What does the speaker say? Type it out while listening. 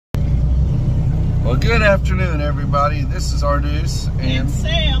Well, good afternoon, everybody. This is ardusv and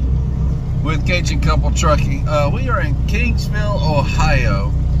Sam with Cajun Couple Trucking. We are in Kingsville,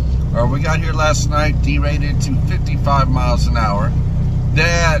 Ohio. We got here last night, derated to 55 miles an hour.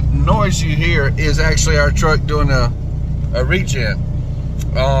 That noise you hear is actually our truck doing a regen.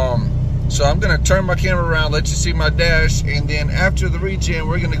 So I'm going to turn my camera around, let you see my dash, and then after the regen,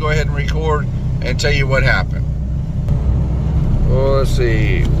 we're going to go ahead and record and tell you what happened. Well, let's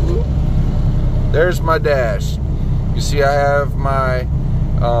see. There's my dash. You see I have my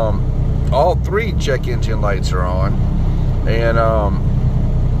all three check engine lights are on, and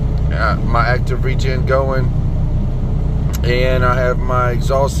my active regen going, and I have my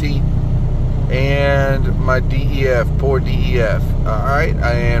exhaust heat and my DEF, poor DEF. All right,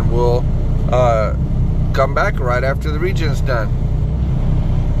 and we'll come back right after the regen's done.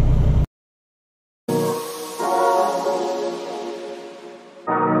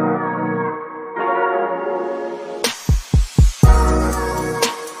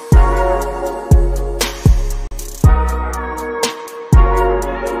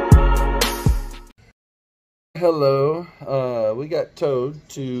 Hello, we got towed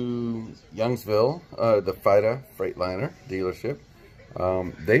to Youngsville, the VEIAAN Freightliner dealership.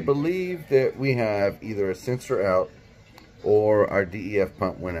 They believe that we have either a sensor out or our DEF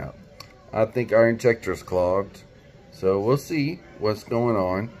pump went out. I think our injector's clogged, so we'll see what's going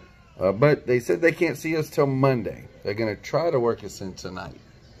on. But they said they can't see us till Monday. They're going to try to work us in tonight.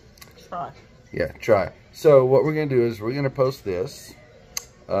 Try. Yeah, try. So what we're going to do is we're going to post this.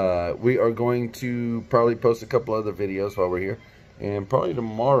 We are going to probably post a couple other videos while we're here, and probably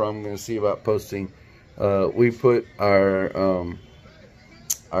tomorrow I'm going to see about posting. We put our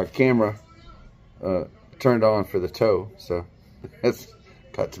camera turned on for the tow, so that's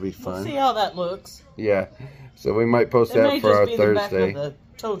got to be fun. We'll see how that looks. Yeah, so we might post that for our Thursday. It may just be the back of the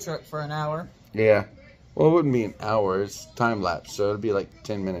tow truck for an hour. Yeah, well, it wouldn't be an hour. It's time lapse, so it'll be like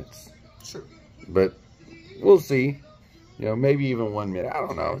 10 minutes. Sure. But we'll see. You know, maybe even 1 minute. I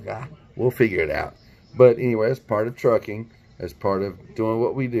don't know. We'll figure it out. But anyway, as part of trucking, as part of doing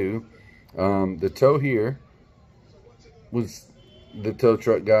what we do, the tow here was the tow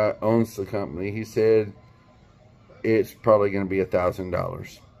truck guy owns the company. He said it's probably going to be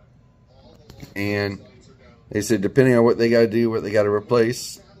 $1,000. And they said depending on what they got to do, what they got to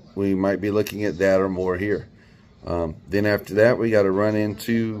replace, we might be looking at that or more here. Then after that, we got to run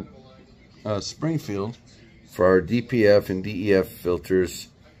into Springfield for our DPF and DEF filters,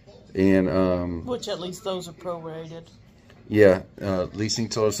 and which at least those are prorated. Yeah, leasing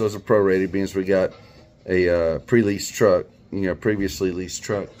told us those are prorated, because we got a pre-leased truck, previously leased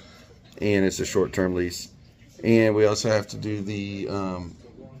truck, and it's a short-term lease. And we also have to do the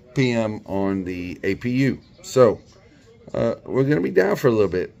PM on the APU. So we're gonna be down for a little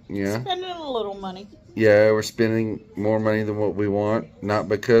bit. Yeah, spending a little money. Yeah, we're spending more money than what we want, not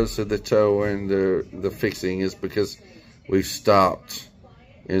because of the tow and the fixing, is because we've stopped.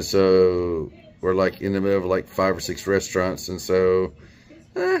 And so we're like in the middle of like 5 or 6 restaurants, and so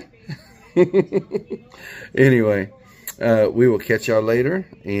anyway, we will catch y'all later,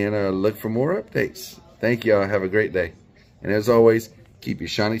 and look for more updates. Thank y'all. Have a great day. And as always, keep your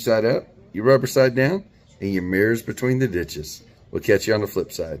shiny side up, your rubber side down, and your mirrors between the ditches. We'll catch you on the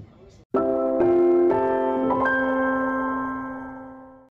flip side.